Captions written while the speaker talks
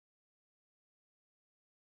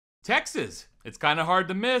Texas. It's kind of hard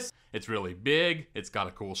to miss. It's really big, it's got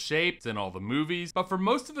a cool shape, it's in all the movies, but for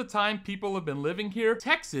most of the time people have been living here,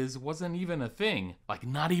 Texas wasn't even a thing. Like,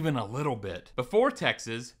 not even a little bit. Before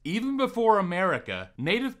Texas, even before America,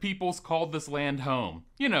 native peoples called this land home.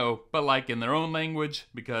 You know, but like in their own language,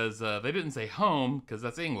 because they didn't say home, because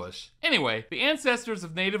that's English. Anyway, the ancestors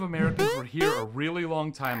of Native Americans were here a really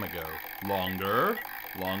long time ago. Longer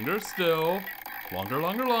still.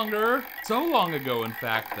 Longer. So long ago, in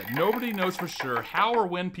fact, that nobody knows for sure how or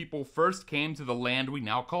when people first came to the land we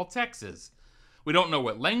now call Texas. We don't know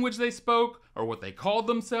what language they spoke or what they called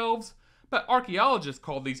themselves, but archaeologists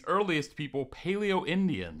call these earliest people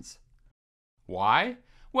Paleo-Indians. Why?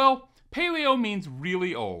 Well, Paleo means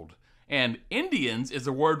really old, and Indians is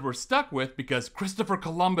a word we're stuck with because Christopher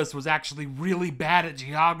Columbus was actually really bad at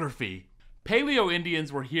geography.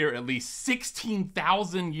 Paleo-Indians were here at least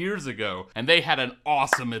 16,000 years ago, and they had an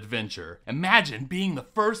awesome adventure. Imagine being the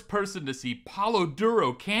first person to see Palo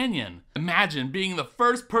Duro Canyon. Imagine being the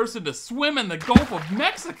first person to swim in the Gulf of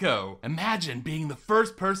Mexico. Imagine being the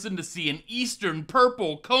first person to see an eastern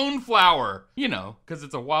purple coneflower. You know, because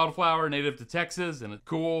it's a wildflower native to Texas, and it's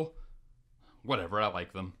cool. Whatever, I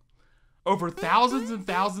like them. Over thousands and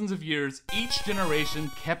thousands of years, each generation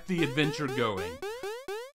kept the adventure going.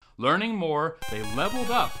 Learning more, they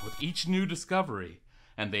leveled up with each new discovery.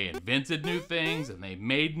 And they invented new things, and they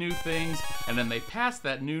made new things, and then they passed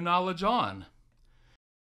that new knowledge on.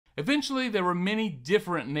 Eventually, there were many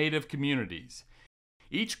different native communities.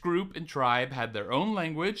 Each group and tribe had their own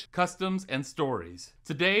language, customs, and stories.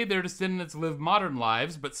 Today, their descendants live modern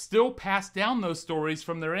lives, but still pass down those stories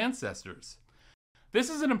from their ancestors.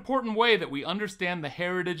 This is an important way that we understand the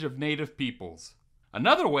heritage of native peoples.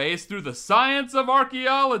 Another way is through the science of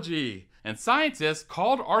archaeology. And scientists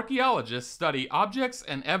called archaeologists study objects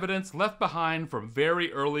and evidence left behind from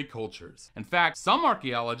very early cultures. In fact, some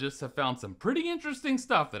archaeologists have found some pretty interesting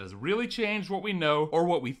stuff that has really changed what we know, or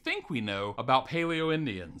what we think we know, about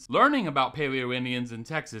Paleo-Indians. Learning about Paleo-Indians in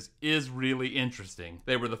Texas is really interesting.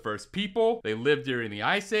 They were the first people, they lived during the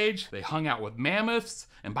Ice Age, they hung out with mammoths,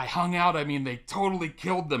 and by hung out I mean they totally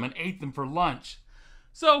killed them and ate them for lunch.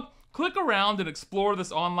 So, click around and explore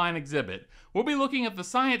this online exhibit. We'll be looking at the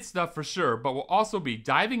science stuff for sure, but we'll also be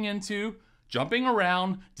diving into, jumping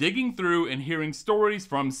around, digging through, and hearing stories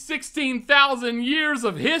from 16,000 years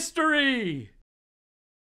of history!